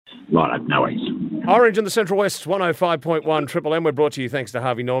Right, no worries. Orange in the Central West, 105.1 Triple M. We're brought to you thanks to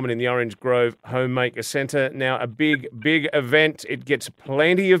Harvey Norman in the Orange Grove Homemaker Centre. Now, a big event. It gets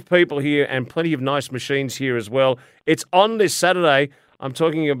plenty of people here and plenty of nice machines here as well. It's on this Saturday. I'm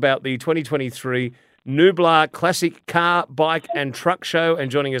talking about the 2023 Nublar Classic Car, Bike and Truck Show. And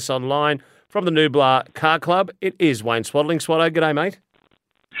joining us online from the Nublar Car Club, it is Wayne Swaddling. Swatto, g'day, mate.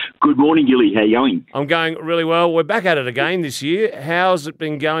 Good morning, Gilly. How you going? I'm going really well. We're back at it again this year. How's it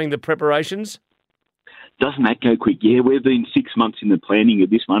been going, the preparations? Doesn't that go quick? Yeah, we've been 6 months in the planning of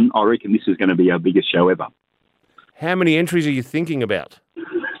this one. I reckon this is going to be our biggest show ever. How many entries are you thinking about?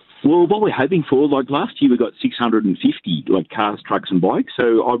 Well, what we're hoping for, like last year we got 650, like cars, trucks and bikes.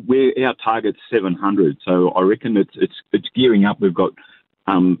 So our target's 700. So I reckon it's gearing up. We've got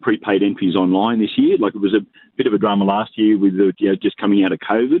prepaid entries online this year. Like it was a bit of a drama last year with just coming out of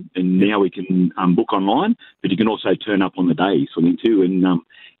COVID, and now we can book online, but you can also turn up on the day, sort of thing too.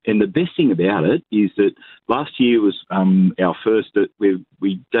 And the best thing about it is that last year was our first that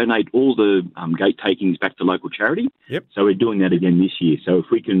we donate all the gate takings back to local charity. Yep. So we're doing that again this year. So if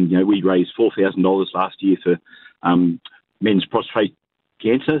we can, we raised $4,000 last year for Men's Prostate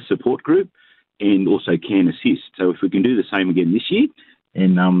Cancer Support Group and also Can Assist. So if we can do the same again this year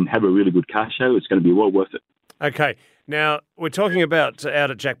and have a really good car show, it's going to be well worth it. Okay. Now, we're talking about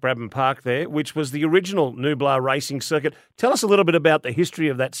out at Jack Brabham Park there, which was the original Nublar racing circuit. Tell us a little bit about the history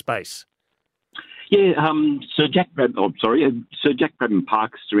of that space. Yeah, Sir Jack Brabham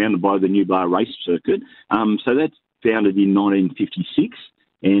Park is surrounded by the Nublar race circuit. So that's founded in 1956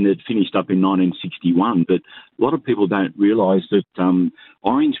 and it finished up in 1961. But a lot of people don't realise that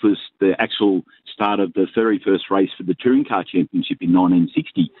Orange was the actual start of the very first race for the Touring Car Championship in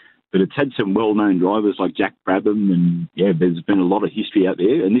 1960. But it's had some well-known drivers like Jack Brabham and, there's been a lot of history out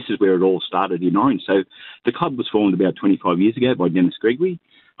there, and this is where it all started in Orange. So the club was formed about 25 years ago by Dennis Gregory,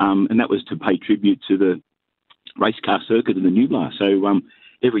 and that was to pay tribute to the race car circuit of the Nublar. So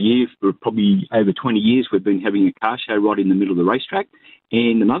every year for probably over 20 years, we've been having a car show right in the middle of the racetrack.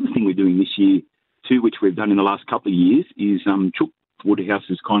 And another thing we're doing this year, too, which we've done in the last couple of years, is Chook Waterhouse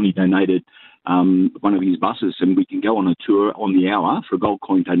has kindly donated one of his buses, and we can go on a tour on the hour for a gold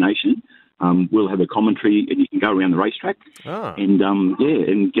coin donation. We'll have a commentary, and you can go around the racetrack and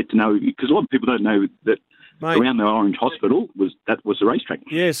get to know, because a lot of people don't know that around the Orange Hospital was the racetrack.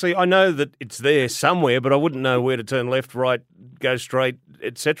 Yeah, see, I know that it's there somewhere, but I wouldn't know where to turn left, right, go straight,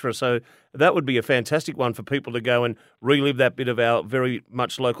 etc. So that would be a fantastic one for people to go and relive that bit of our very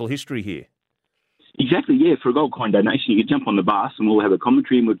much local history here. Exactly, yeah. For a gold coin donation, you can jump on the bus and we'll have a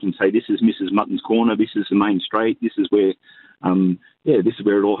commentary and we can say, this is Mrs. Mutton's Corner, this is the main straight, this is where, this is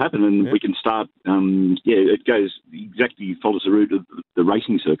where it all happened. And we can start, it goes exactly, follows the route of the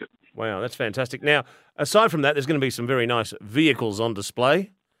racing circuit. Wow, that's fantastic. Now, aside from that, there's going to be some very nice vehicles on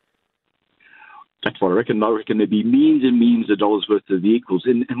display. That's what I reckon. I reckon there'd be millions and millions of dollars worth of vehicles.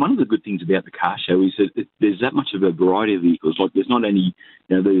 And one of the good things about the car show is that there's that much of a variety of vehicles. Like there's not only,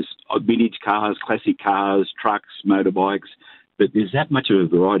 there's vintage cars, classic cars, trucks, motorbikes, but there's that much of a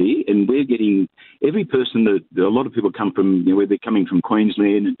variety. And we're getting every person that a lot of people come from, where they're coming from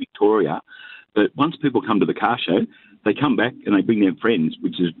Queensland and Victoria. But once people come to the car show, they come back and they bring their friends,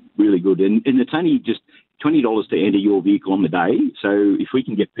 which is really good. And it's only just $20 to enter your vehicle on the day. So if we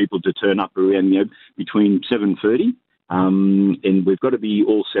can get people to turn up around between 7:30, and we've got to be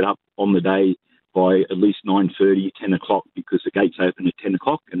all set up on the day by at least 9:30, 10 o'clock, because the gates open at 10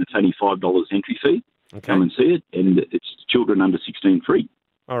 o'clock and it's only $5 entry fee. Okay. Come and see it, and it's children under 16 free.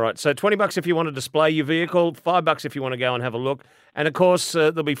 All right, so $20 if you want to display your vehicle, $5 if you want to go and have a look. And, of course,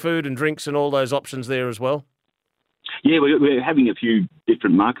 there'll be food and drinks and all those options there as well. Yeah, we're having a few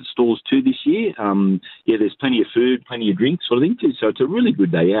different market stalls too this year. There's plenty of food, plenty of drinks sort of thing too. So it's a really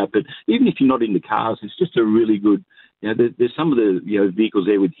good day out. But even if you're not into cars, it's just a really good, there's some of the vehicles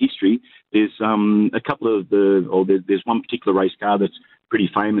there with history. There's a couple of there's one particular race car that's pretty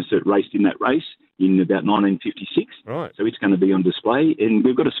famous that raced in that race in about 1956. Right. So it's going to be on display. And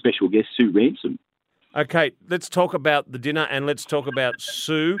we've got a special guest, Sue Ransom. Okay, let's talk about the dinner and let's talk about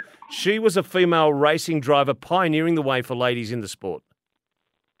Sue. She was a female racing driver pioneering the way for ladies in the sport.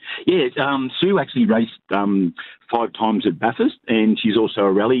 Yeah, Sue actually raced 5 times at Bathurst, and she's also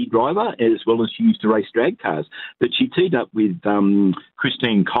a rally driver, as well as she used to race drag cars. But she teamed up with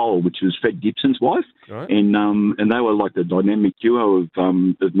Christine Cole, which was Fred Gibson's wife, right. And they were like the dynamic duo of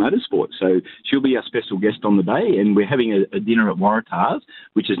motorsport. So she'll be our special guest on the day, and we're having a dinner at Waratahs,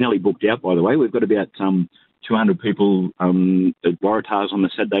 which is nearly booked out, by the way. We've got about 200 people at Waratahs on the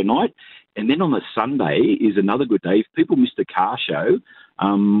Saturday night. And then on the Sunday is another good day. If people missed the car show,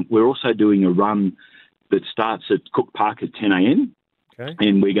 we're also doing a run that starts at Cook Park at 10 a.m. Okay.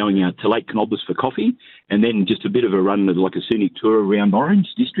 And we're going out to Lake Canobbas for coffee, and then just a bit of a run, like a scenic tour around Orange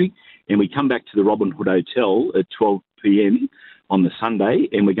District. And we come back to the Robin Hood Hotel at 12 p.m. on the Sunday,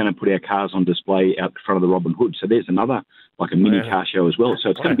 and we're going to put our cars on display out front of the Robin Hood. So there's another, like a mini car show as well. So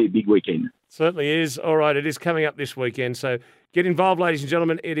it's going to be a big weekend. Certainly is. All right, it is coming up this weekend. So get involved, ladies and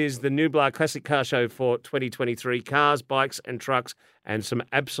gentlemen. It is the Nublar Classic Car Show for 2023. Cars, bikes and trucks, and some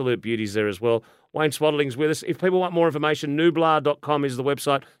absolute beauties there as well. Wayne Swaddling's with us. If people want more information, nublar.com is the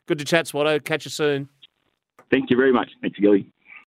website. Good to chat, Swatto. Catch you soon. Thank you very much. Thanks, Gilly.